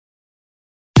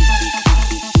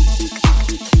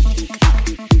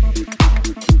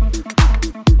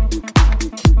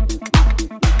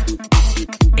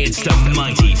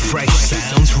Fresh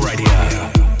Sounds Radio.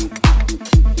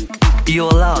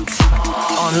 You're locked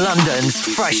on London's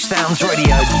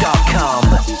FreshSoundsRadio.com.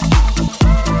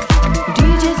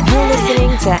 You're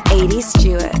listening to 80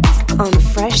 Stewart on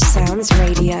Fresh Sounds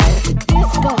Radio.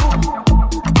 Disco.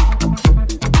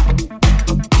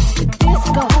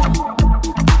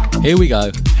 Here we go,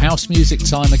 house music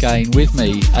time again with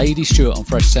me, AD Stewart on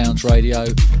Fresh Sounds Radio,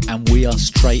 and we are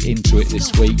straight into it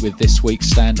this week with this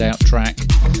week's standout track,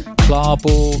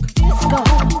 Klarborg,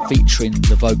 featuring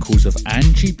the vocals of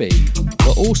Angie B,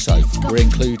 but also we're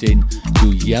including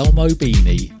Guglielmo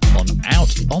Bini on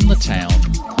Out on the Town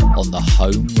on the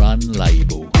Home Run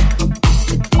label.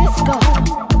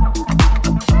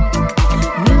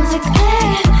 Music's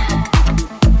playing.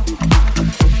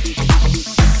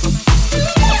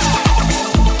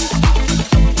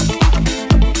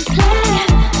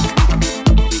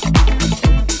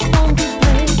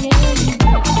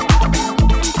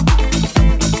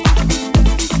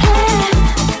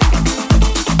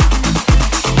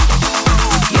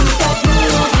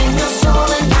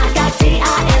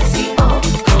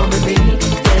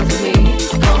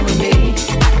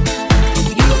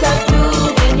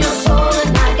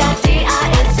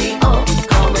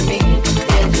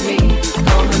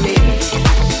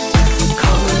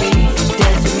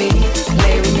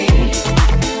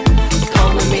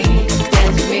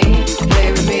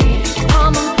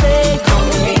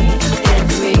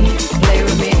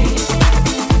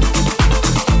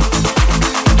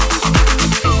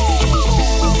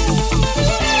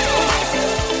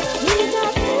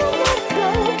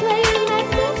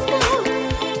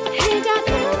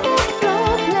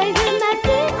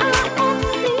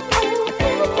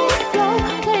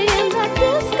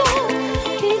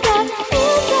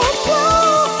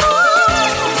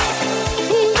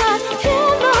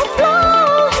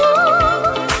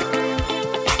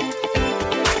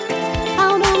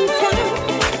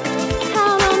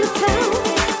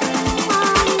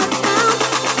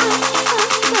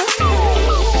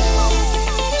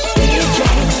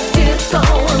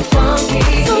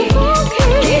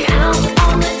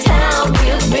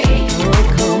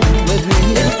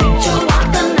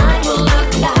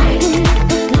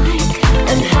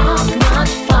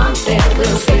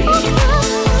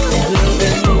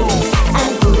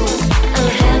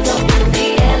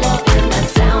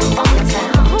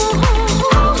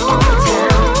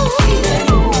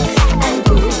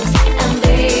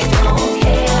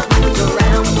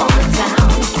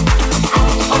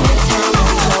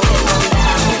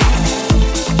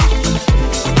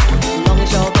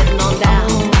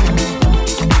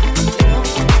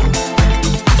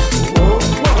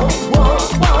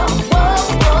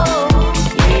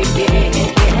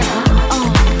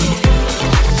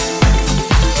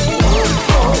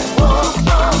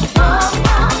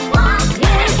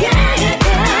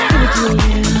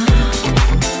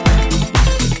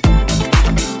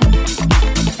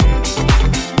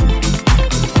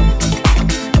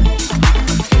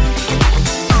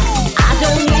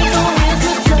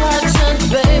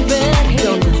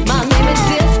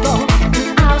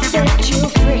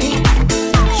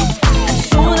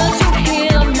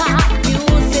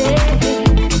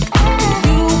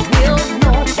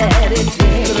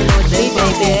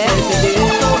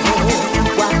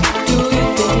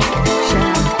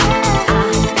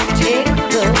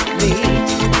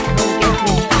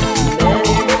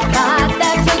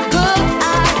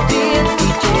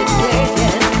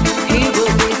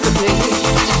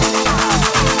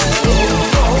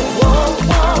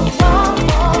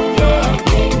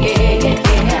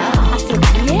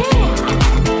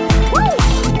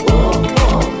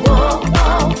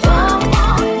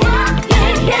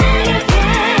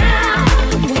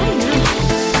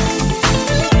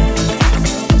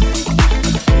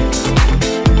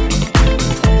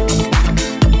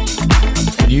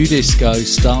 Disco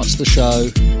starts the show,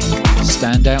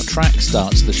 standout track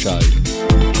starts the show,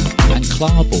 and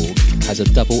Klarborg has a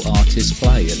double artist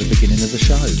play at the beginning of the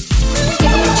show.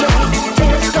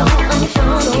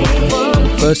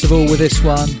 First of all with this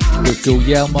one, with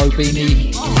Guglielmo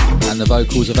Bini and the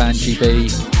vocals of Angie B,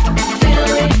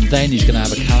 and then he's going to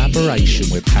have a collaboration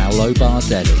with Paolo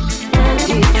Bardelli.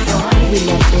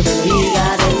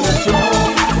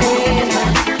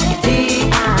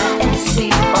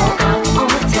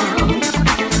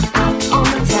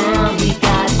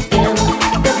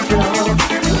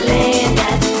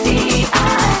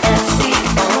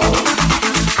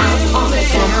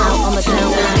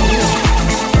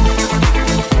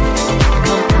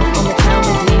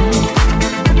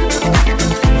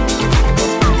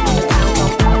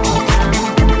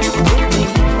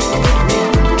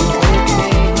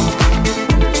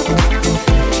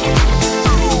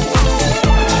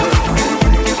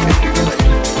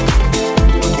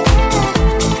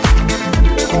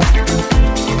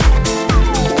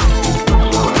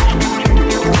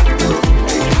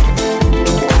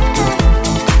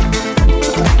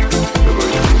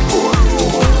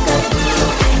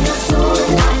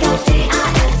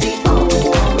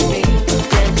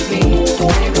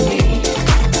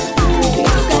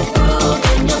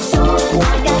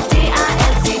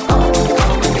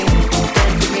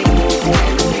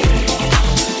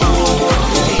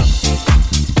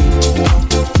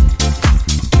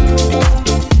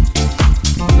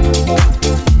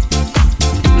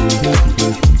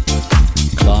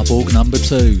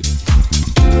 2.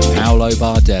 Paolo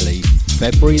Bardelli,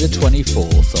 February the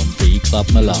 24th on B Club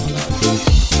Milano.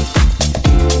 The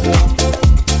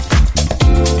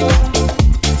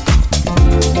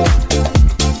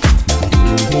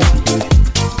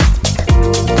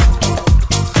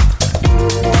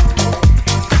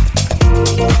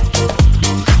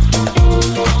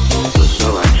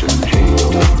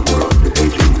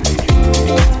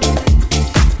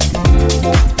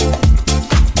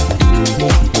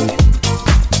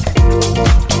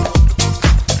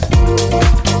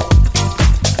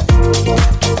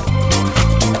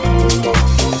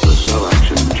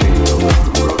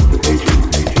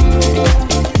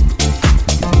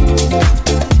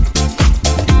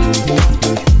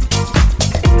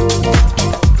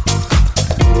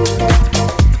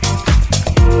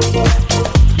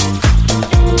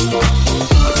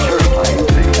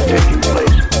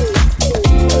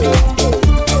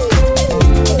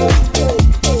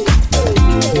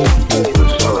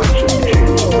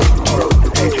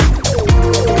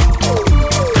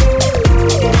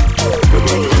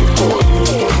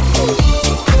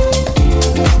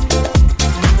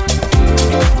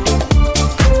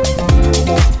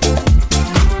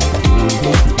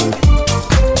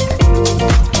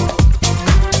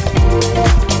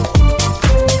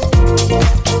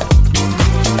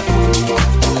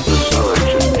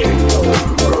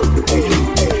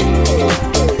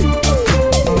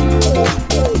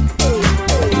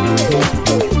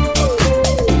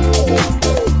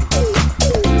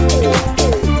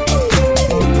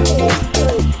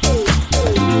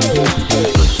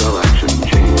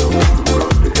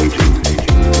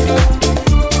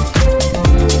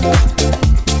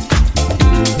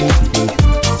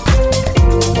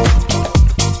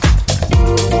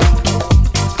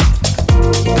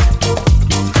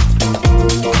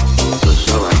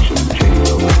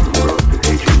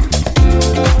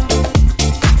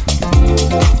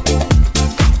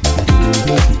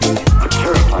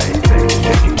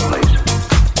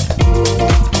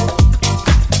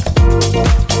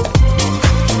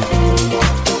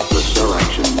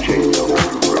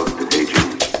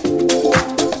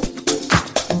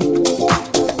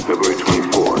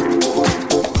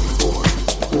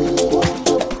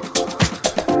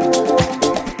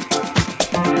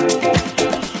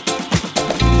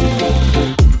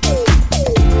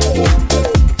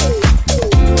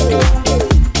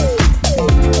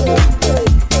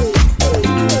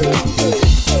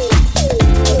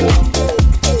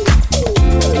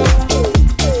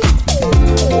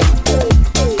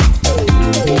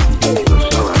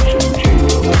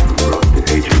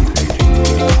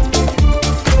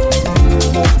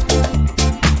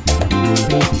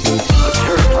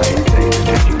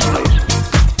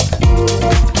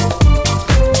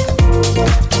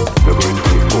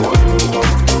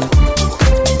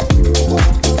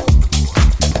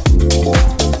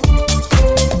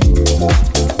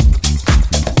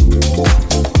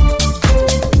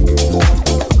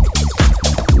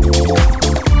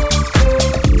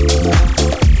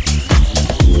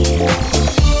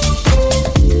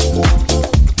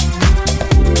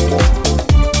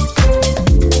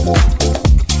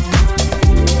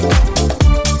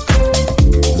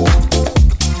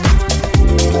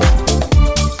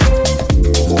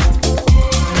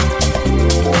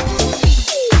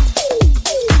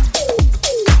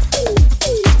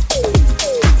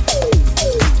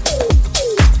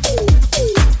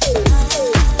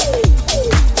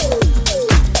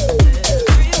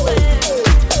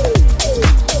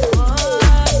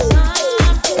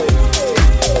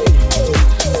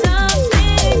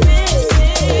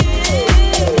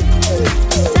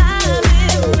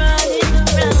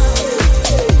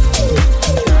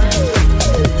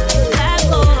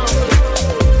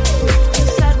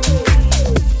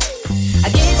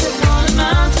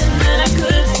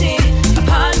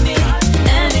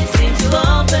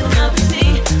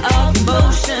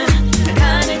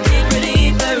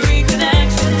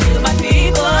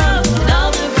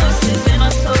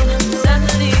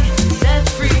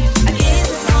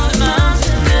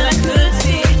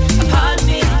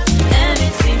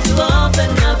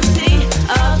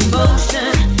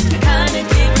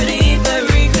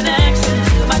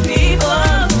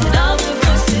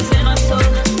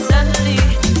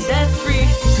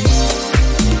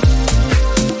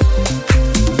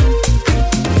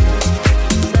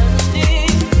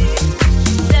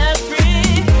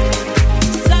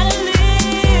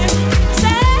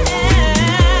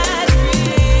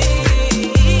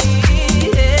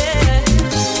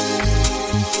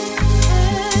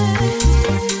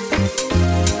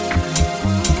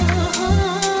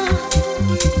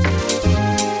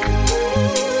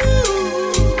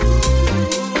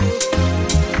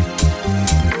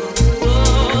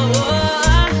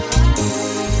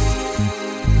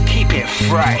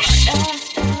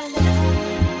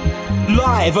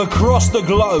live across the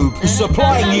globe,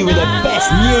 supplying you with the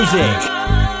best music.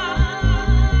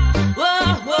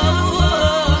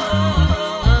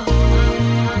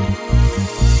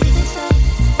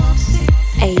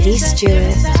 80s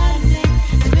Stewart.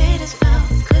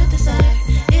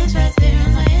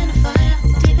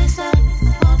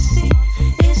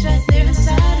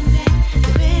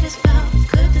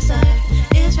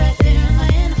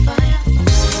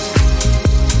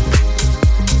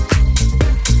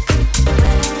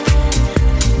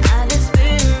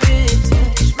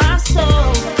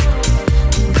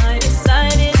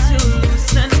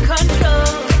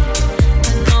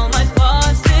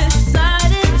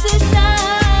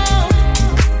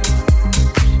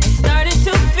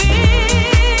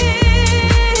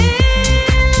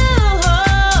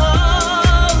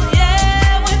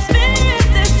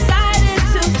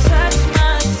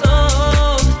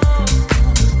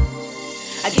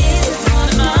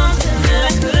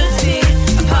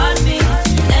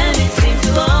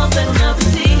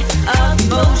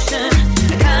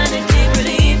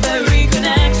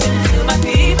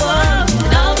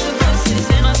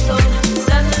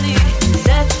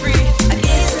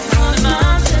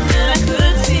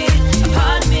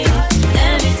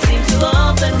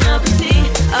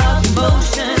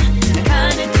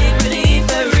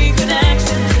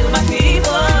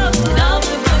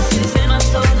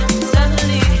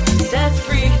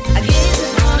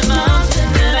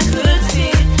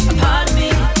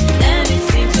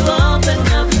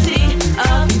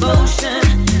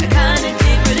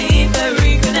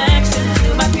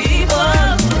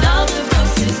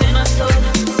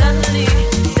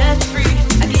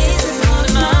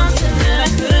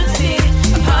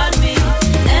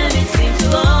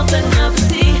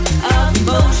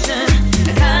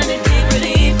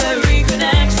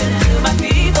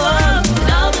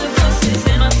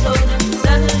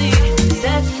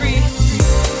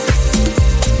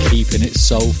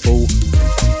 Soulful,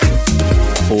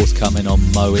 forthcoming on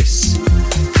Mois,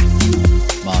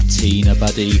 Martina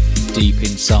Buddy, Deep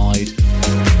Inside.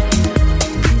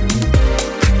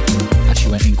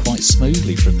 Actually went in quite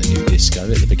smoothly from the new disco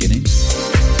at the beginning.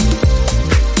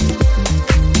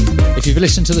 If you've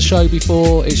listened to the show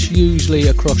before, it's usually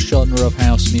a cross genre of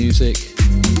house music.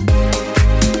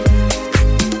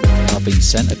 I've been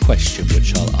sent a question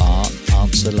which I'll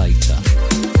answer later.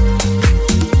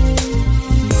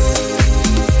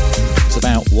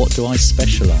 About what do I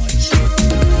specialise?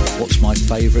 What's my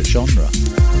favourite genre?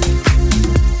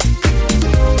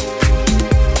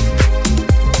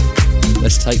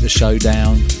 Let's take the show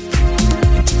down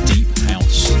into deep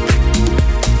house.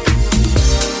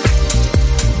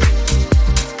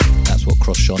 That's what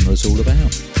cross genre is all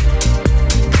about.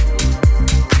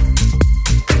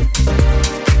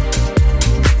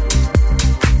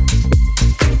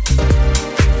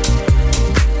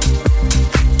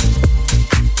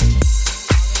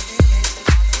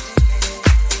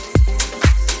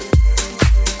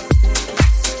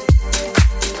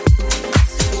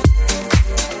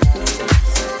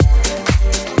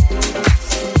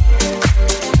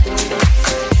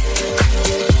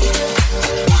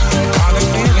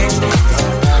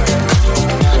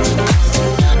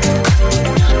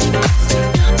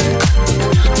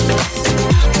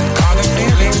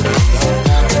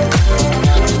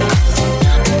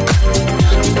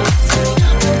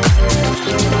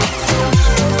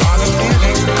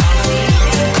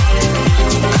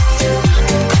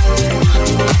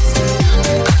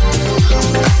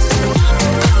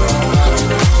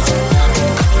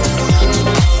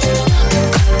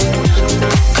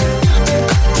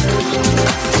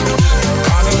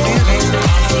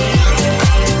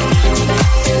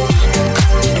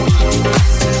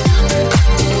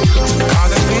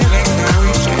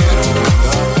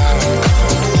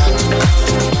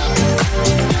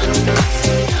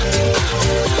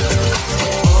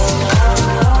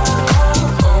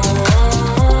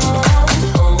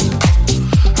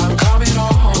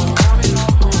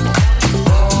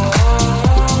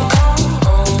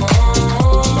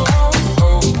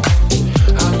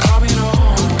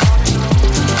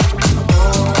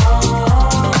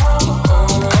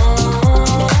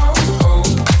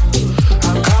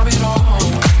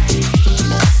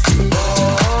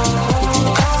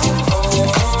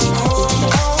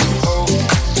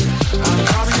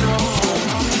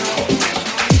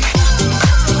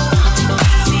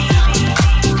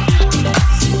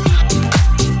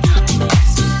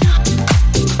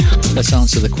 Let's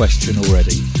answer the question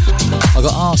already. I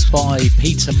got asked by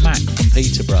Peter Mack from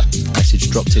Peterborough. Message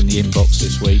dropped in the inbox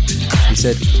this week. He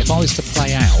said, if I was to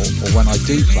play out, or when I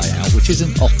do play out, which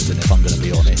isn't often if I'm going to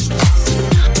be honest,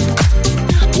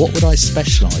 what would I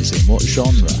specialise in? What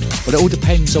genre? But it all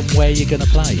depends on where you're going to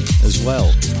play as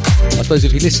well. I suppose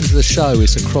if you listen to the show,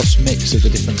 it's a cross mix of the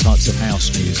different types of house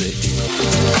music.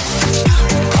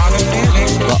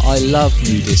 But I love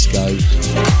new disco,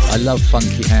 I love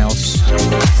funky house,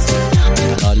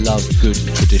 and I love good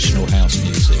traditional house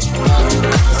music.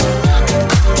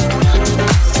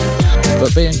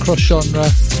 But being cross-genre,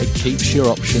 it keeps your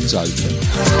options open.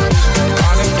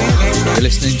 You're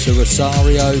listening to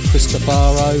Rosario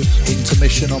Cristofaro,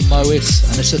 Intermission on Mois,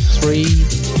 and it's a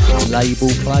 3-label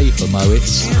play for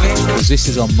Mois, because this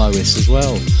is on Mois as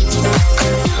well.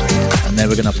 And then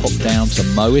we're going to pop down to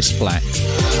Mois Black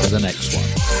for the next one.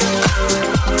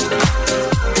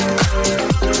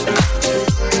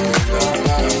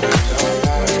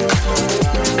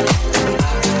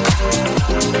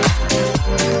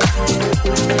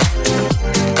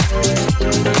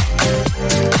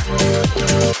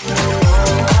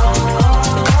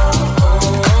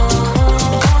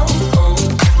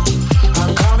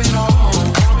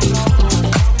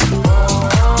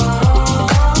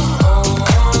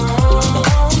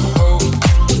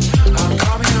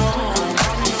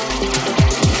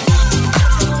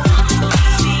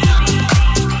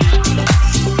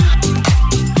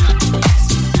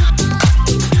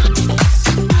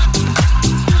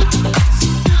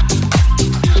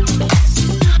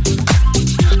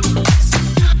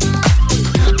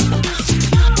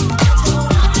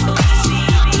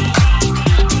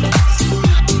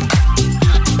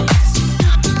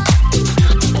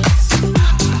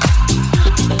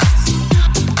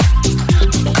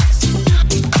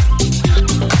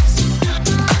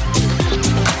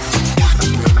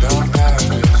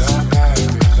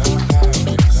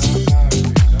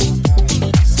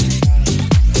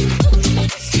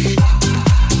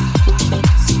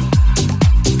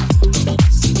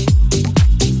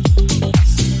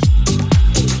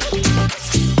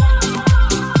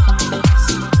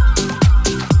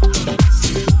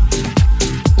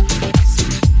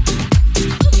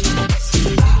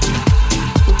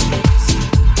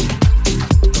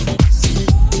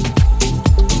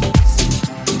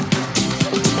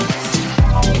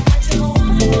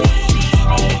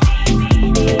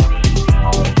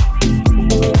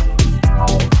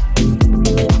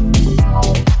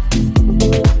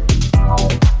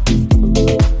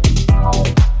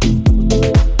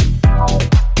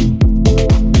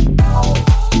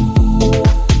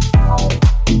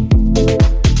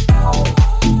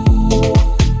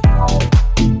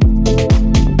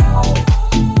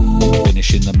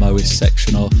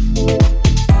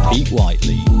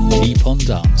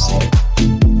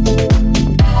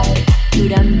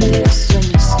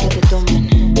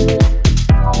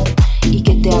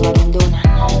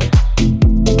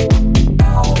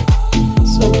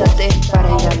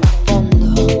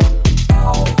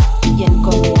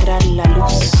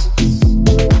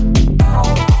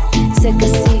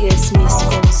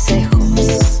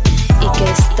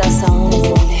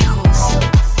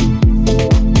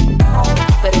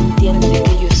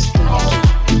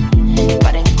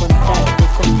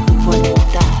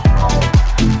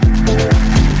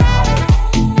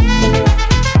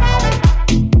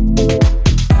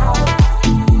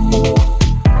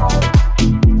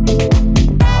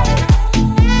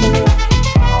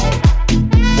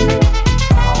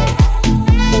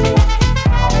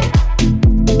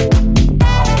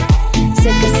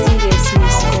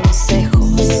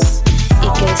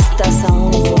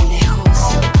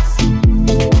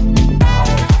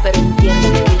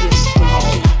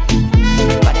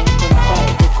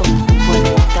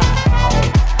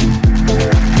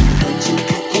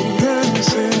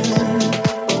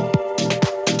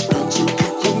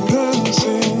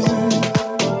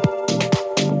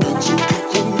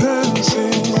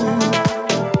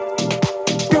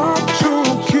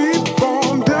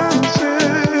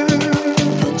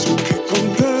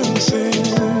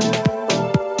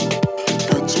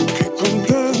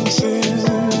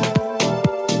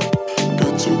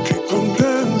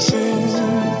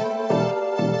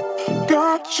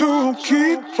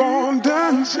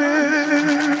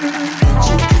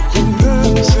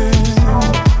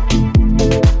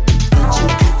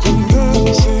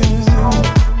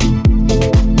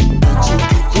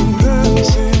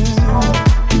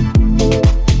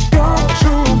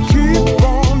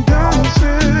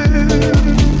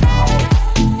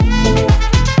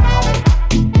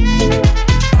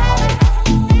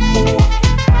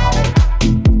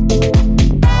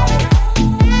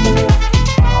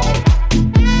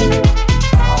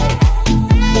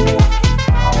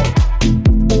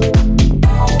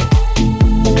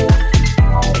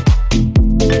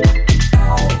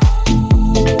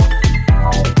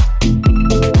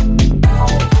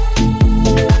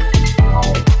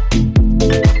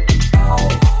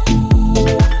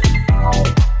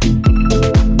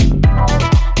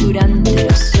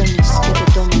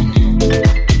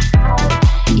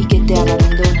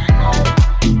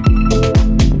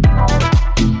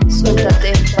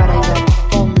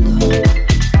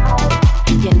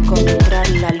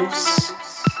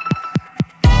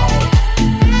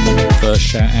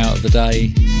 day.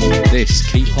 This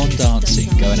Keep On Dancing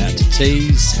going out to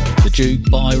Tease, The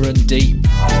Duke, Byron, Deep,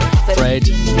 Fred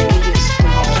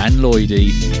and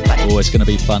Lloydie. Always going to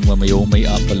be fun when we all meet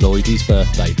up for Lloydie's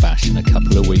birthday bash in a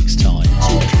couple of weeks' time.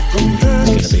 It's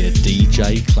going to be a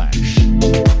DJ clash.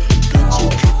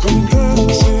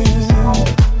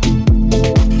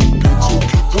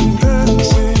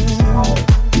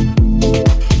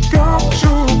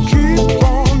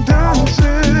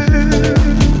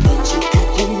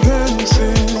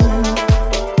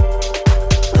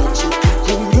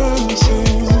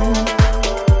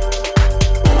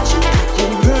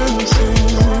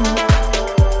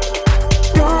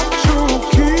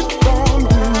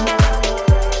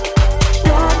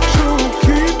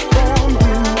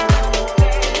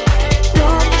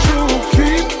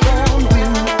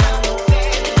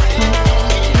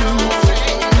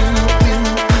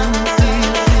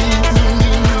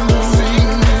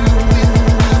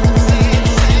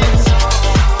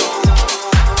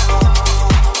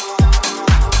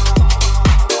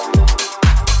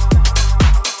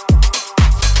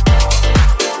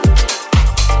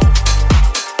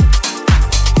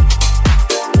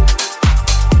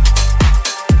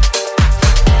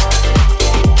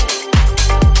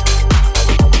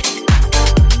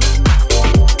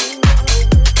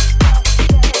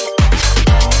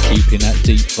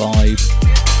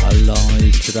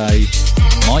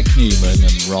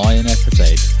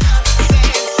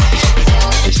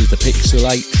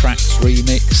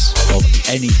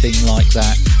 Anything like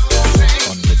that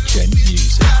on the Gent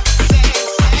Music.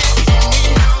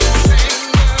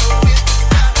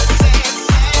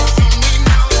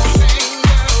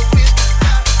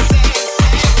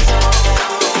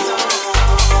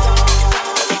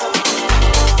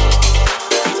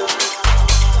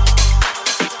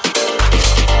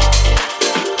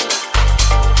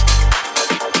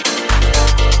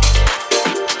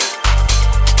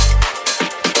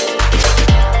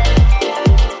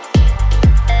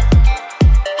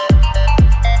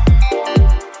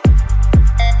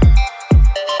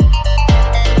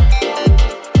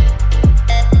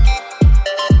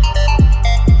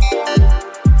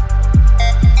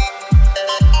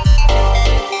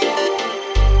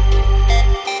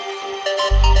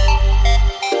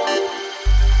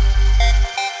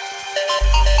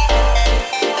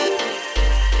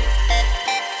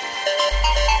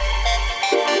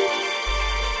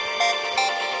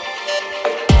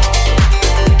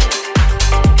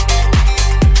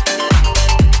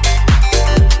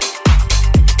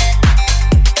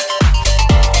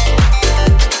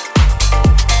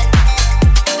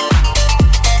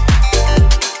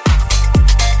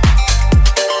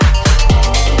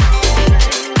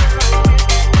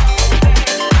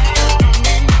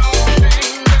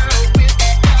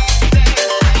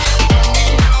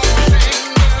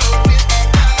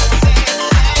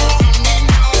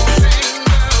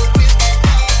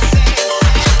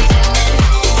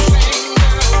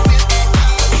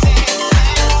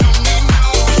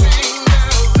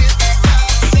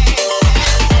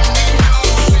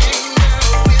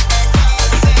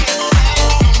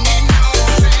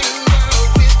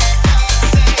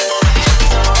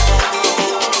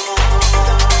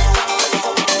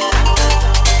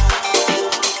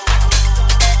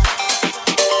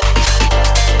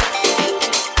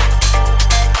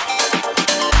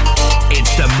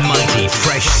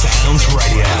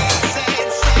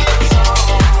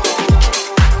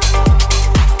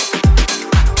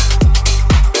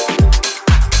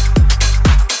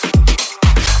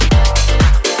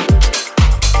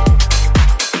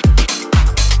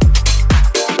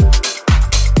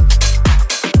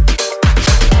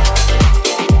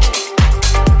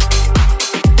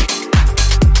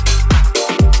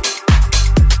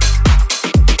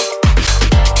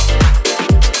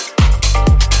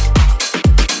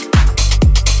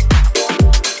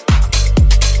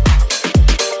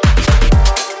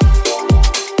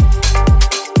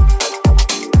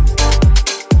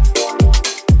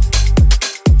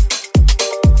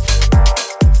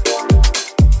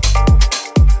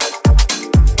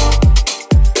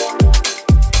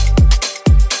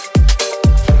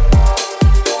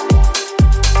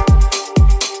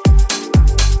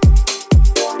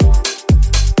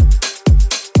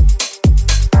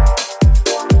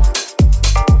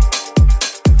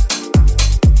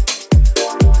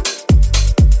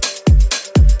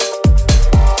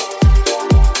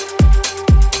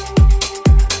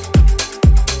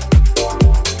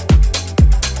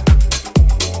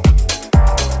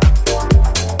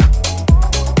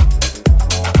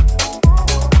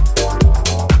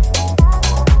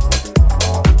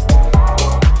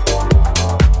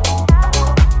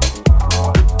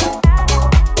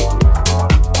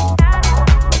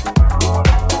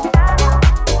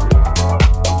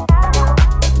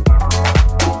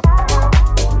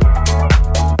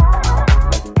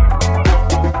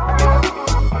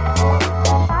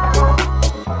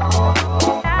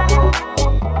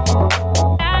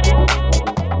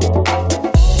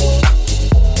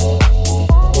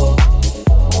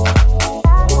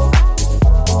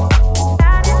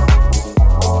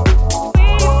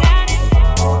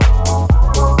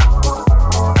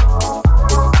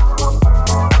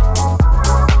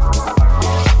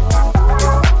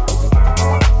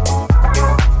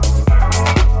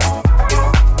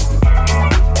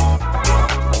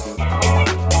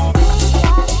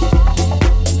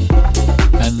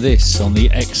 on the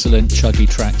excellent Chuggy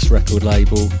Tracks record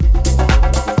label.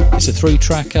 It's a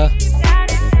 3-tracker.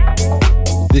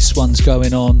 This one's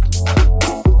Going On,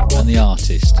 and the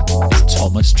artist is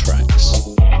Thomas Tracks.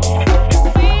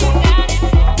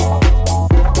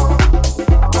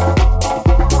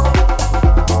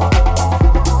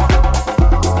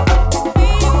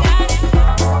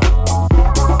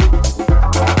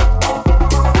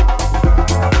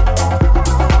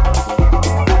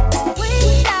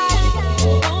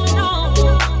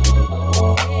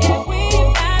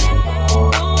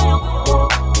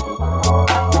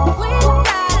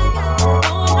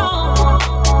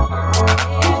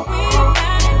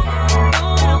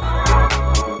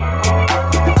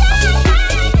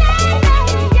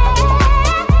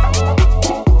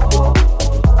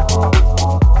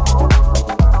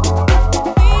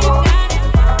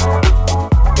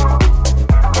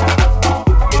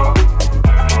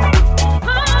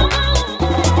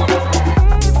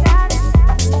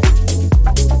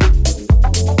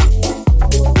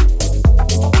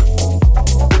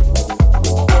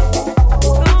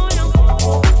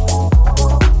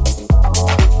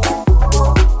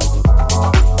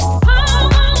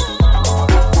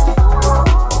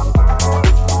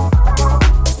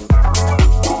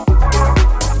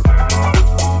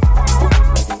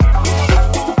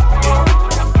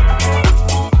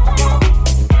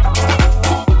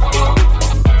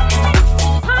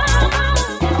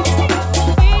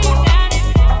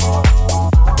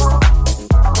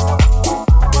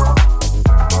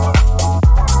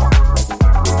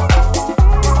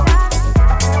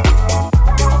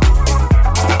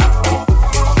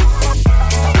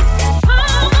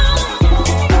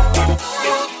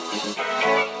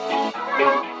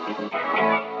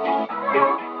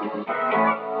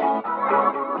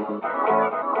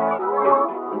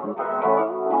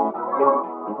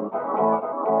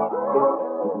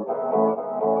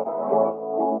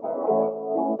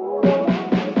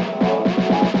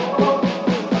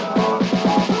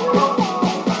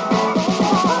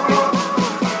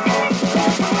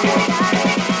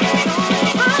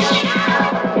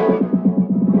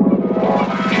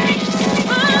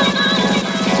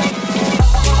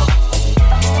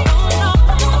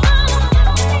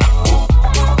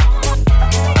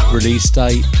 Release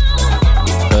date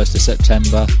 1st of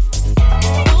September.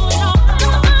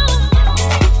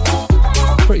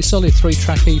 Pretty solid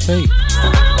 3-track EP.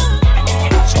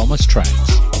 Thomas Tracks,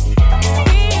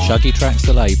 Chuggy Tracks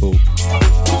the label,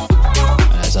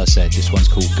 and as I said, this one's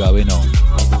called Going On.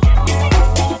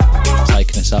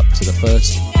 Taking us up to the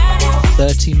first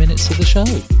 30 minutes of the show.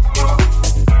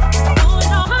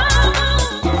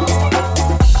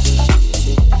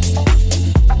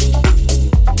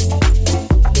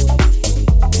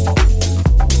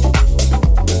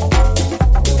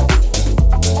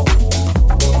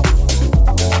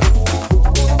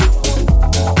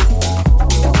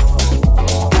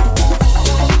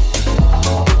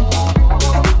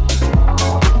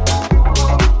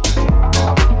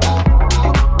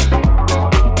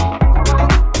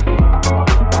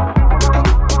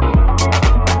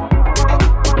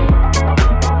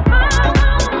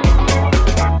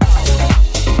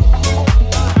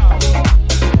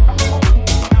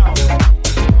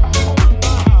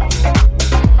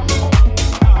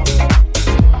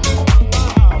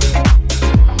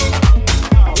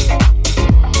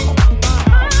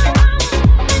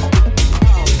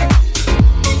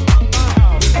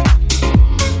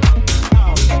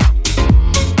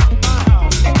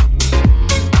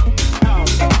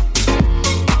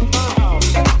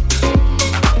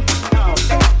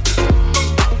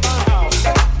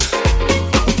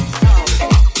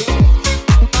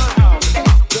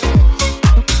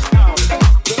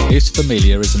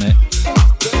 Familiar, isn't it?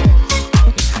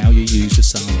 It's how you use a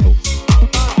sample.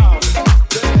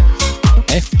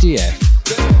 FDF.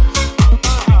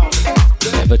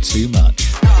 Never too much.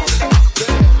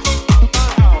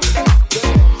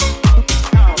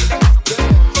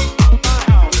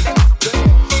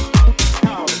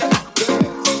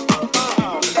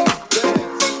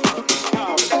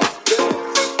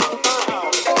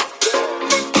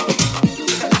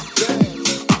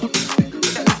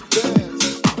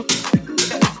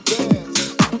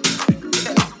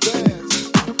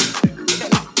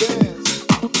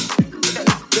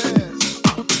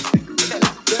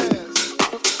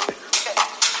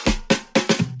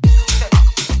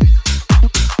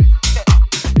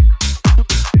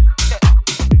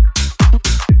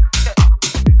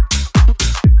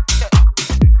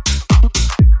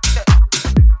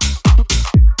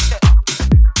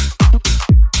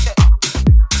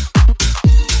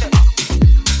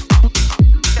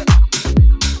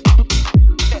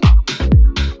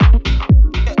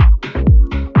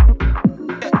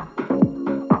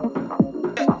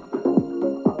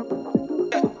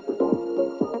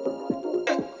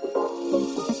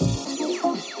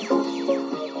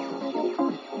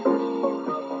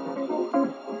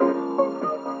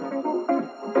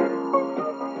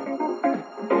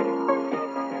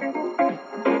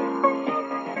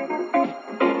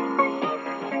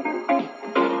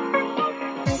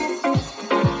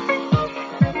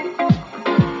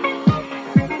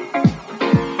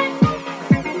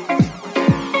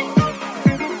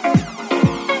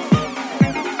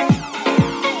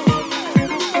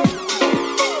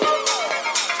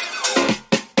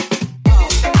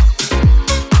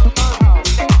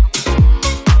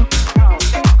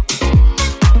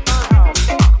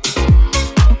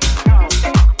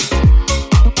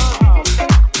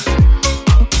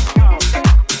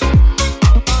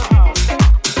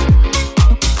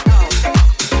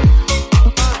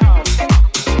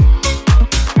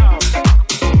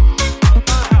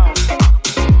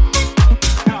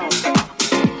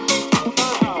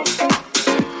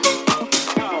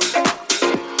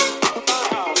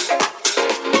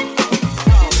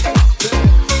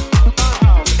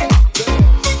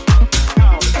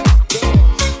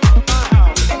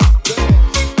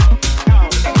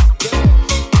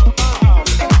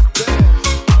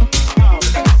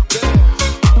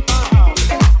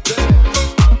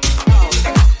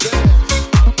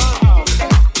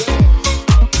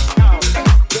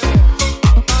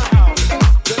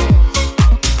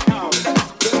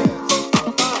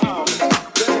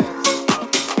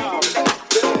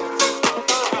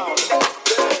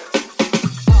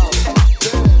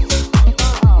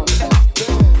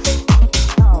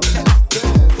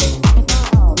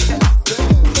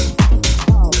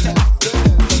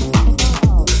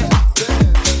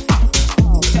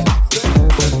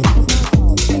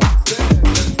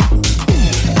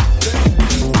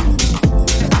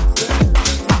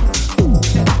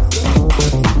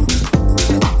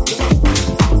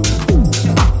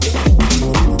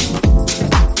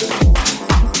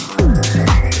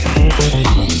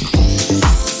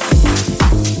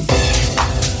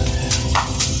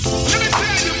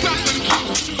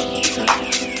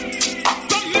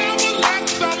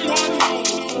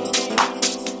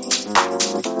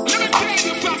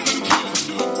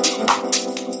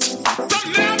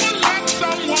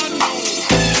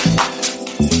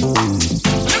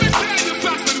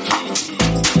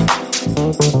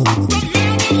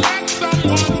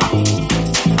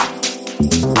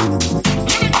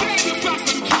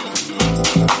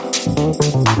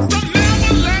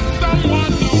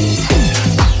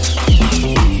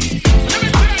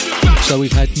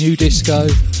 disco,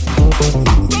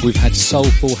 we've had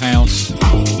soulful house,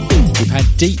 we've had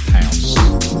deep house,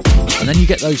 and then you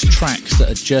get those tracks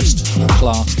that are just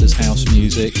classed as house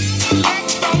music,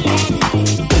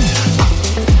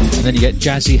 and then you get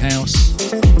jazzy house.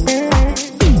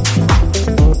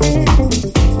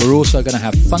 We're also going to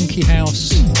have funky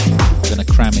house. We're going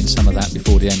to cram in some of that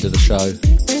before the end of the show.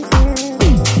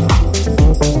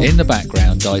 In the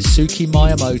background, Daisuke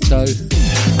Miyamoto,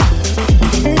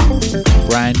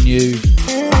 brand new.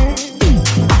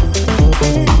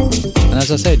 And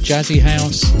as I said, jazzy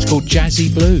house. It's called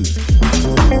Jazzy Blue.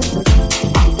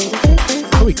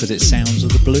 Probably because it sounds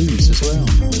of the blues as well.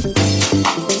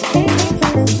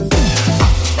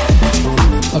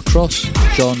 A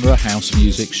cross-genre house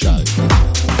music show.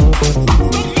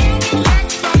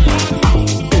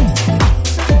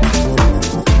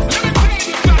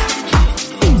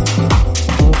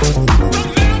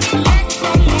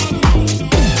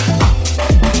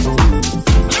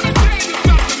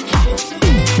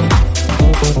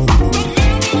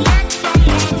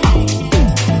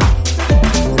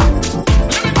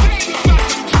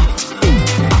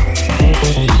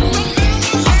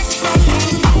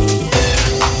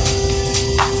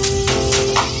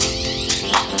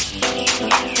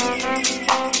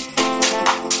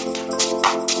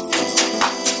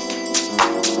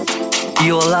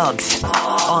 You're logged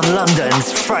on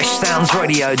London's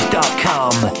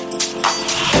FreshSoundsRadio.com.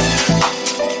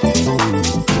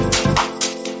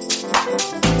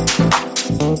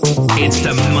 It's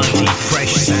the mighty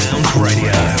Fresh Sounds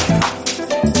Radio.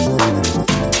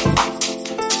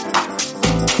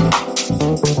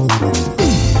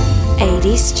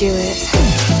 80 Stewart.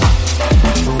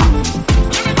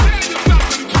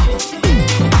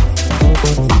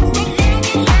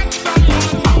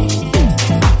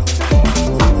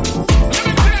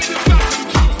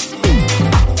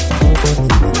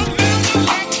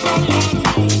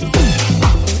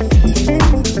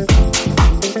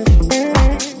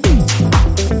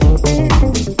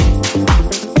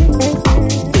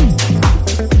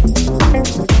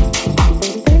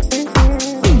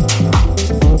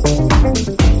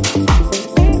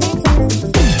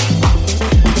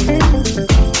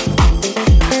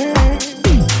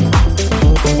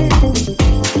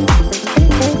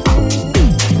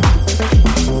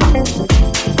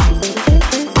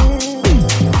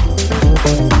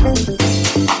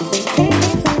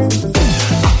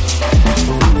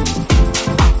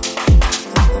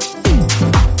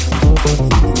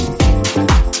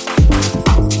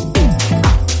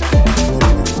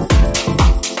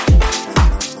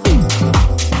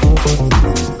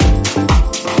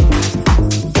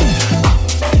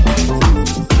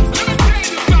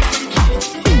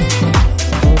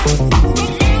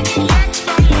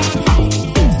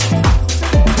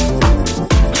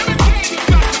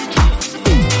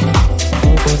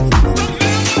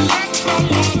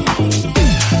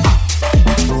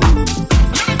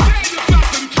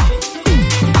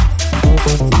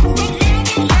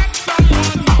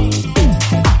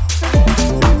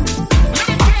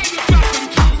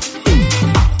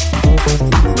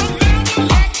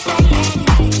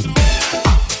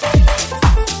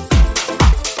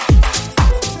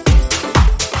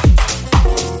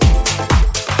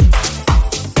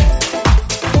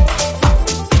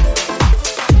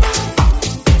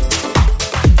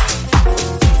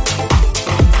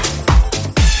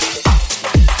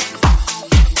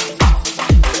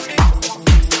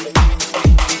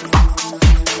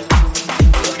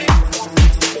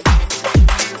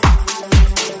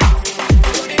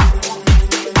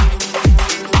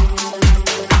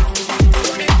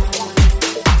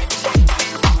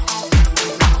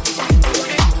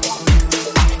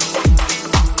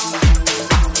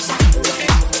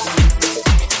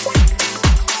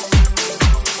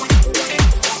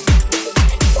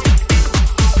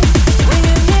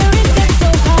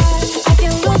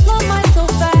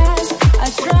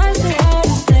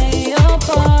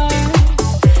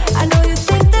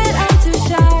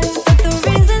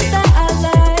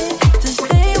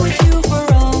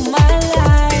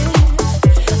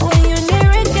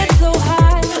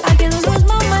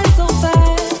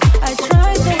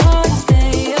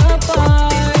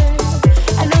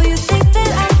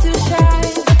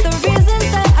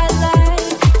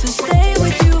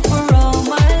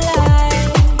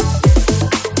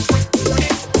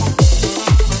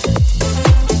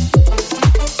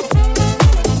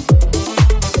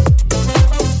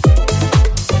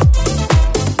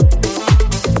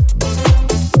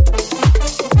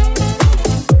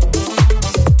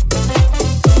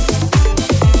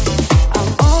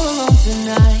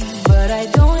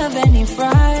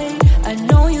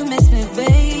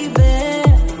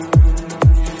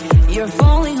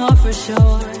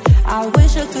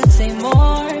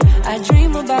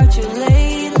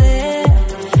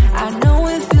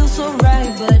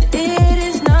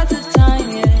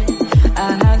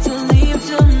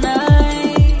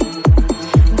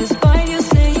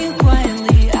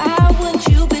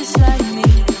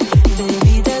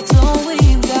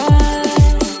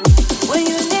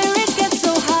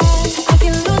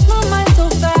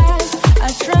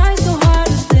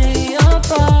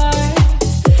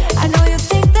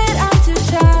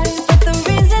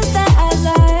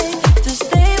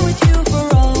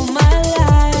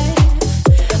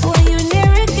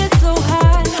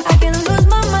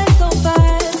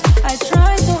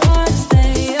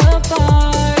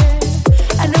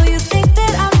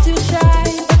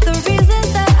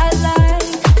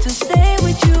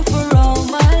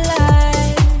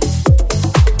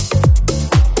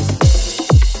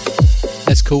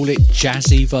 call it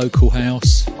jazzy vocal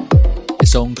house.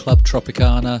 It's on Club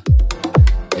Tropicana.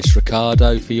 It's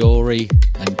Riccardo Fiore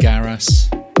and Garras.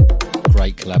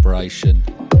 Great collaboration.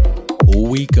 All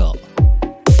We Got.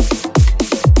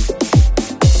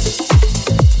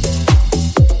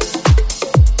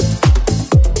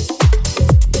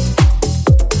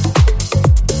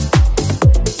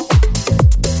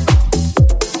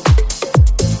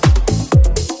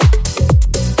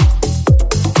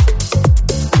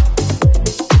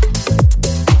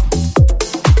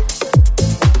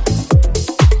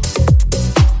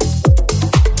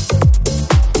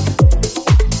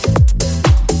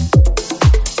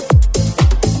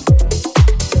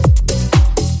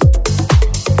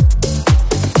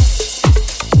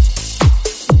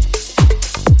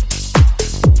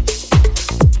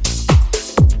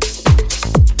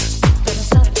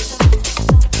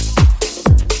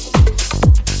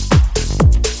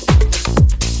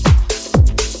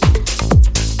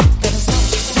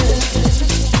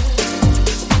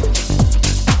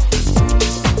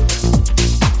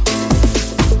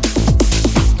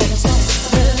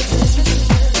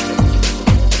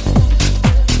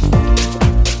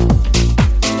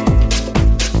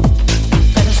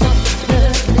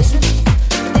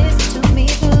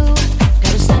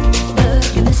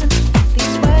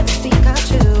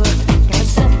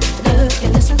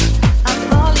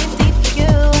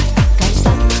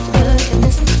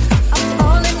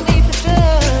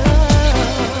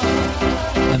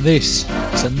 This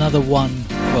is another one,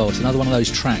 well, it's another one of those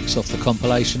tracks off the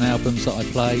compilation albums that I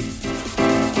play.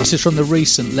 This is from the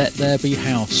recent Let There Be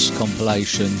House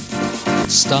compilation.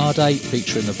 Stardate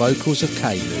featuring the vocals of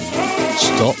Kalu.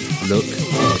 Stop, Look,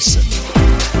 Listen.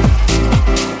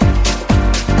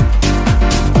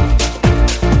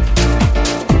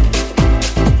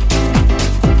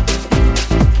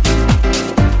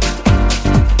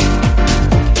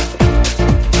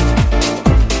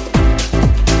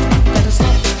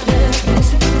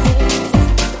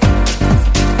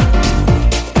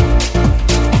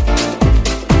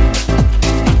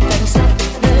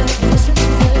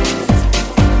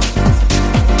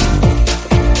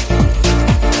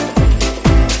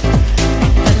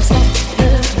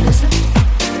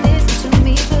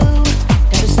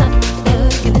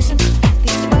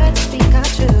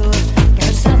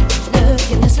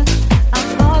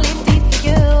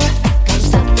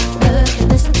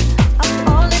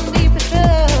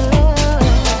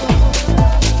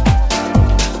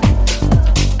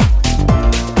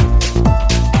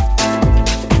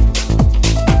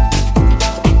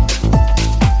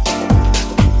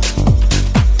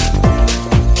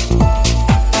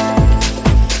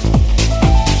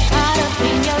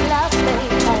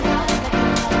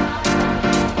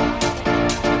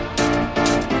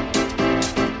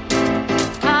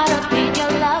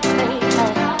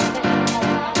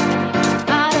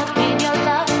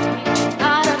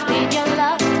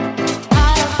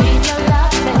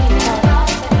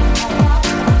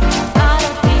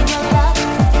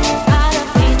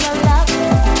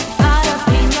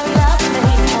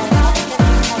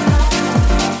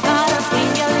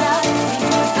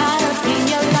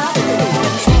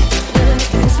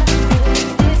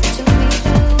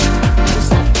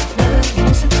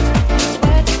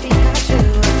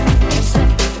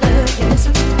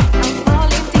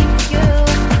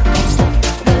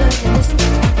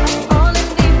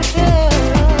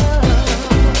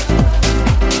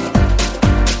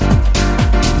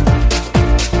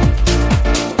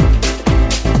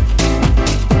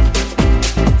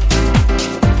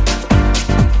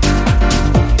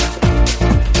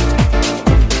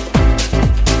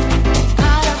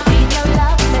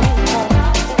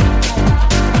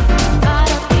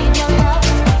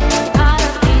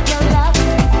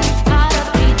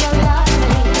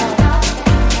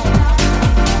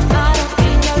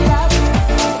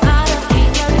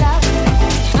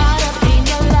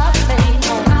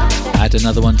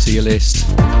 Another one to your list,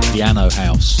 Piano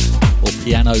House or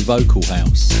Piano Vocal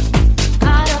House.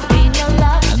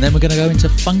 And then we're going to go into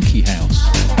Funky House.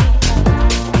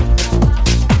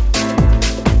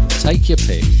 Take your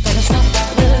pick.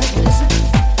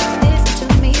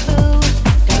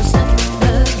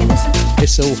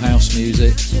 It's all house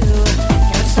music.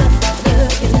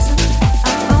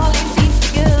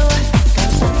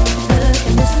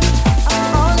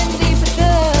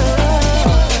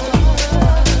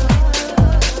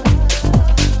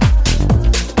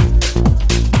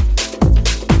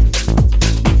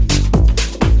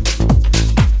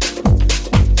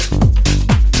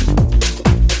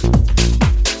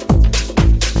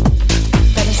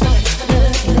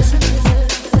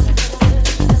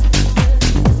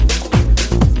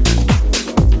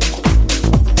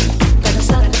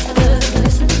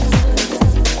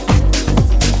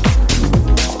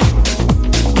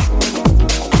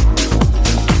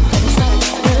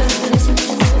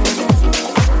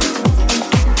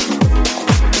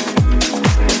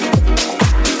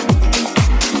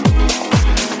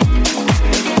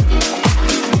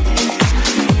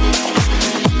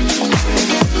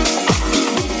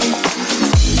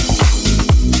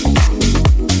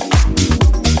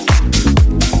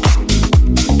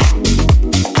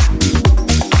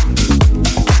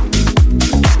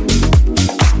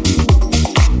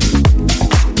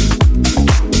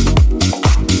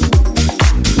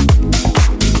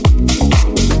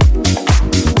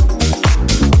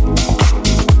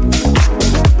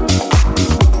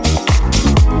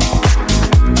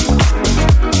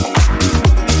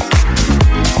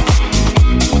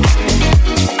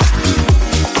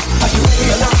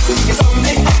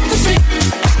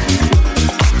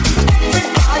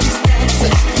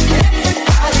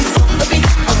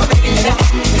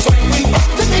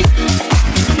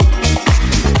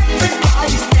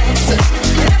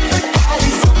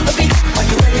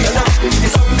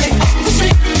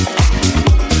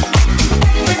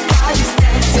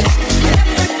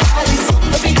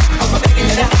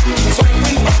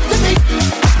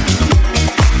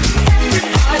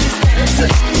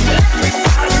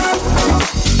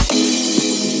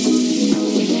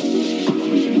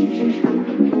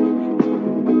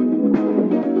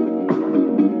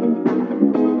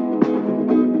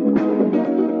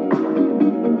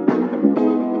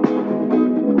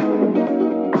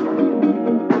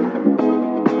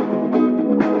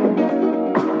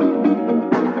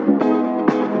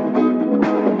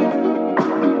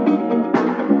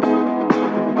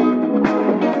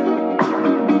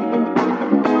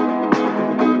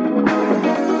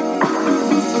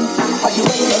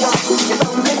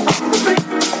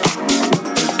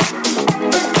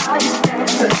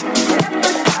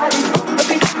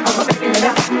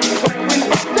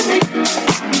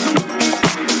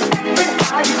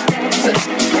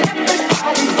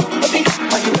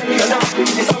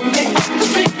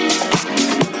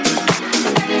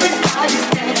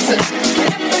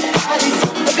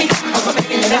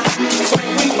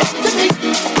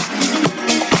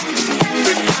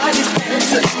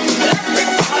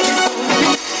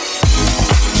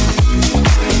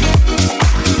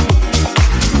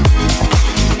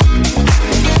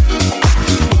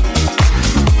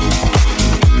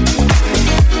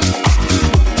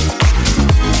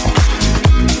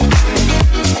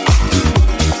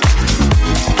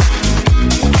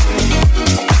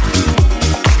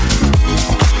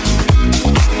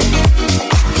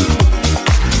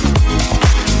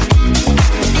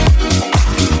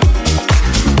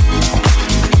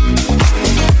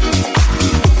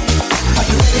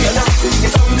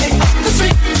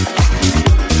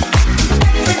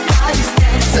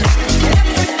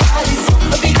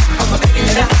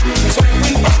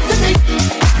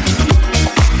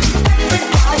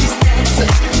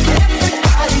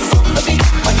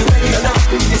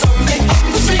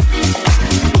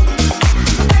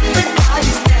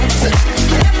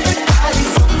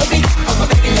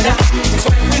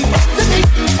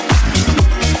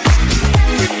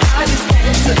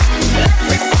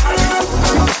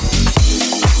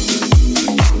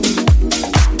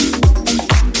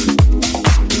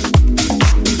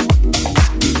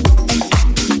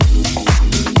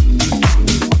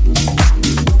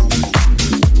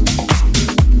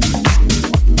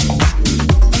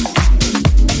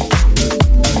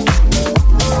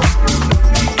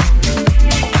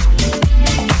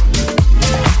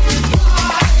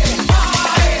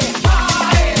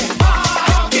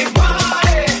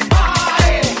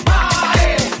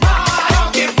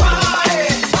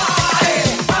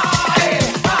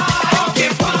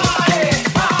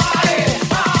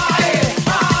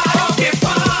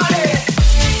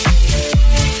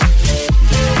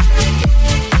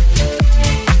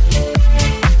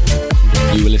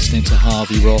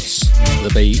 The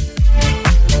beat,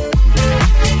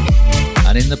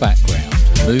 and in the background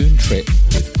Moon Trip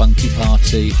with Funky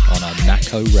Party on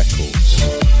Anako Records.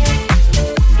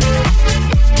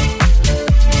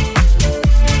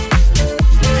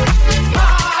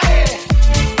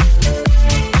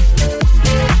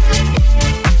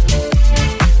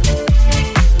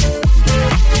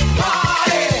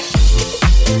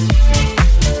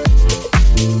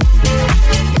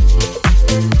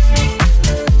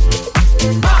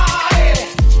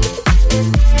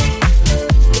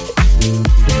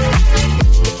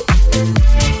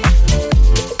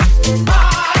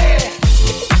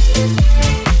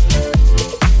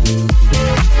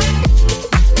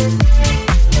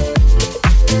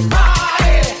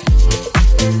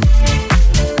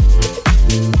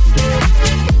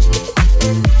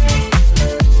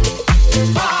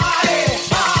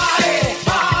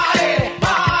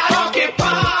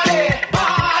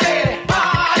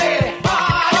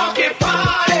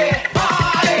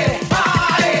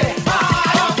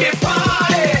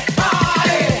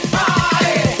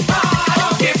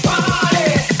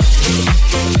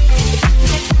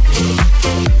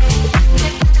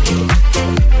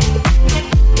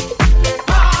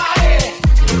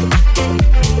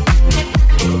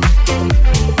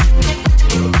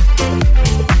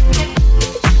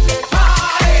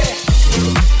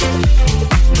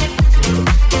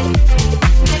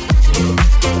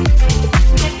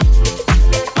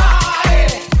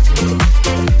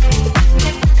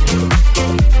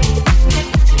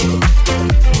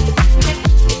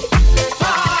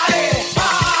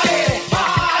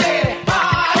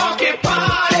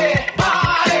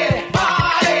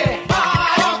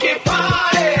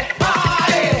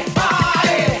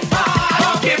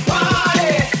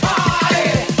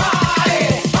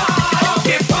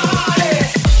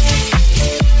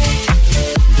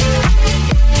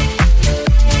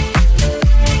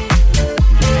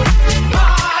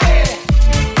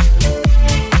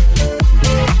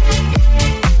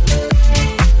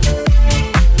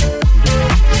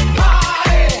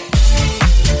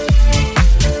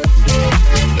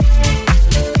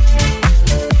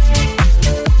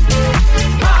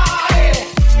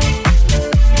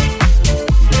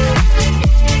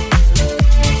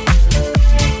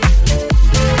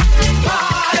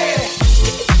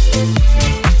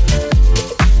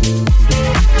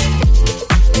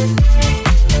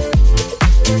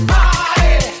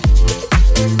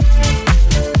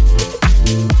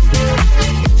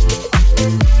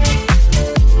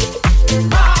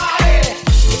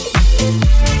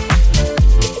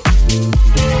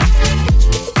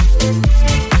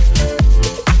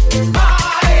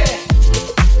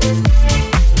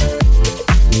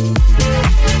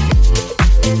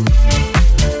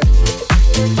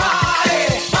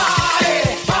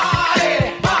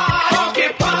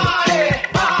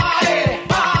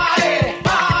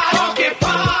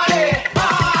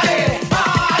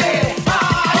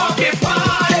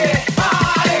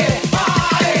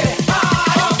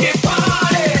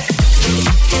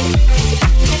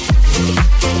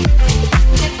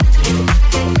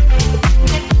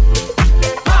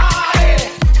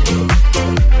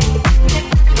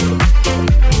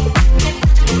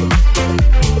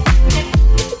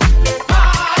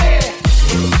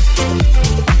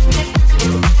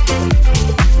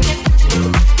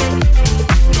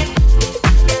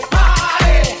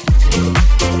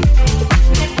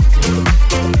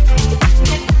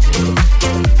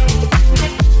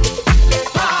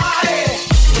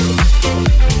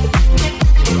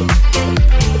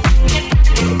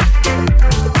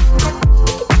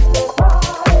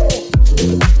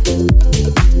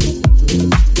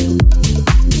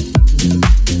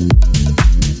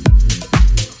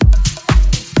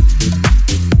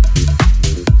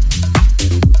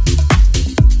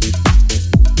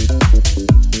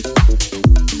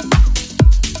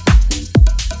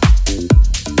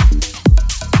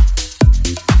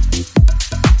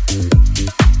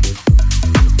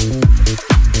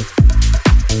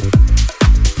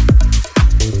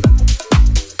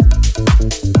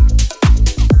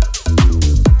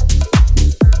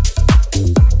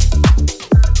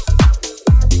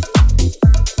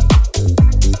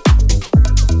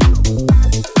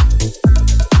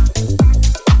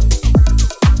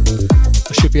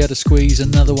 be able to squeeze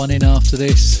another one in after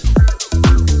this.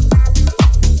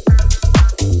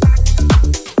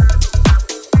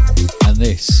 And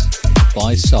this,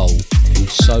 by Soul,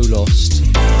 So Lost.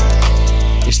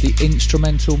 It's the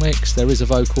instrumental mix. There is a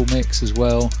vocal mix as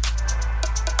well.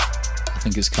 I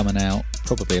think it's coming out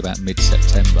probably about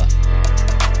mid-September.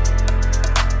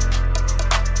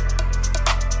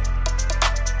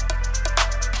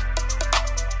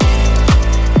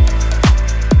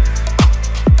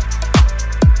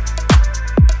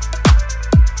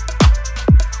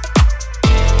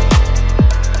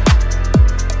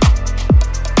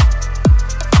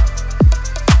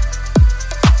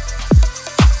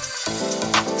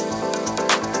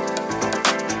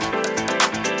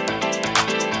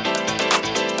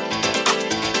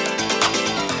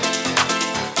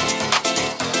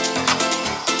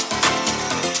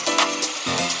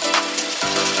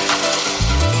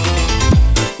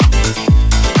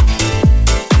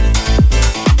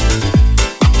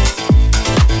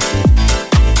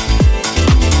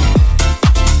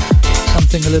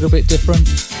 A little bit different.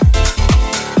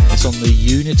 It's on the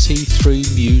Unity Through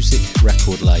Music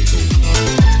record label.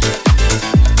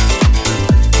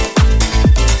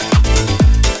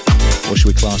 What should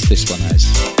we class this one as?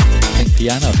 I think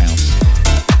piano house,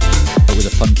 but with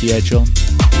a funky edge on.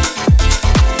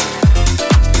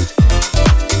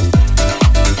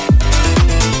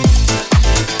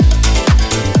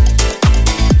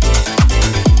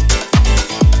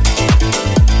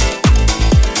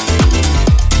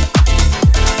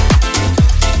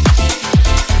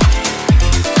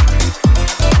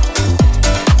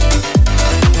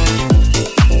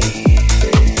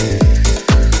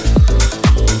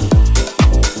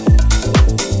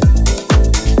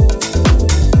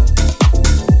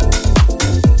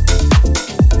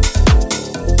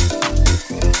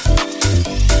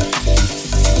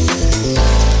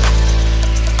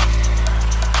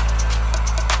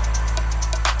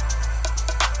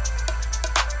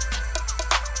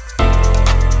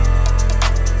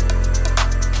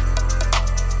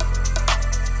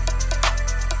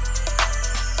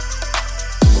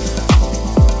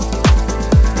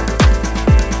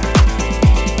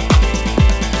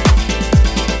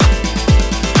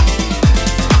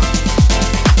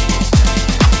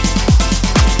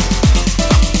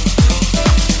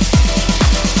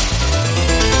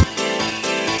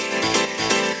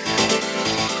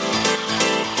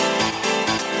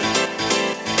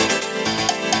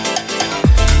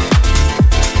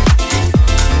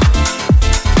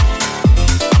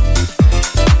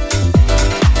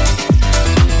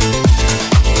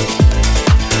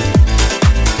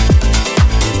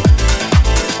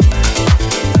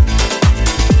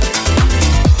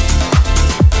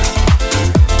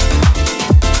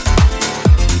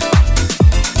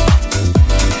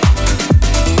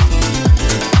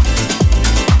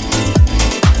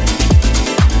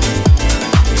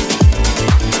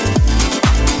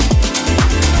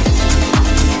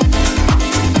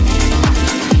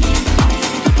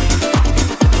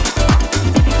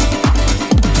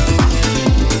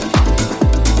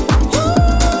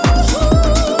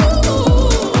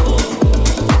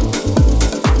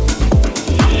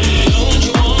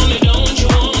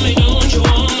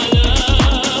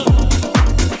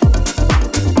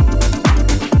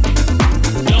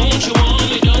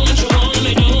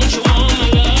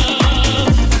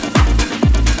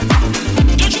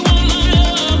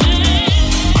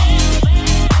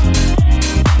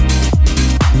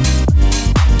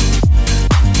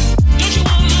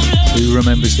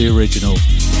 Remembers the original.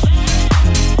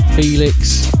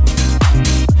 Felix,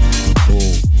 or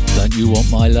Don't You Want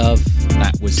My Love?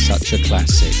 That was such a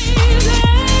classic.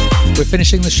 We're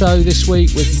finishing the show this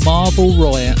week with Marble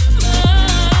Roya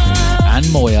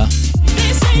and Moya.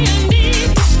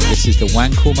 This is the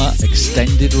Wankelma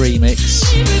extended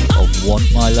remix of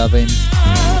Want My Lovin'.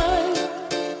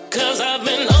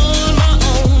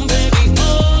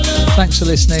 Thanks for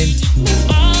listening.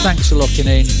 Thanks for locking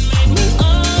in.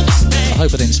 I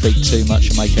hope I didn't speak too much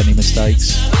and make any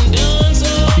mistakes.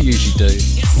 I usually do.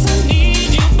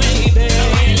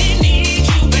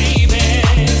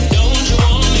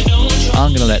 I'm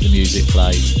going to let the music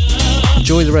play.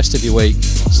 Enjoy the rest of your week.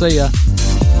 See ya. Yeah.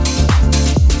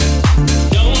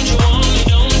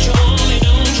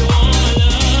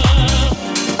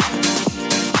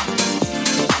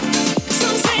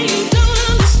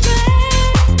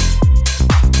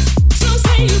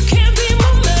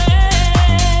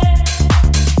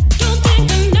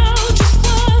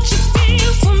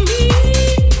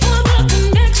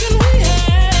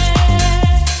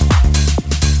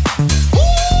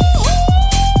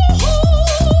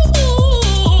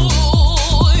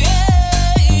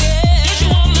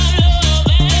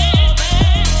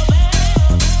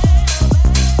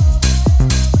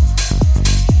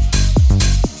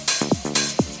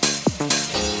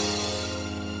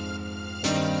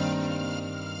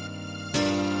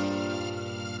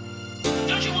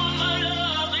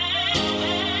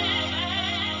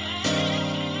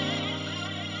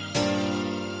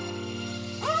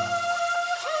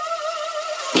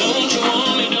 you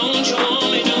want me to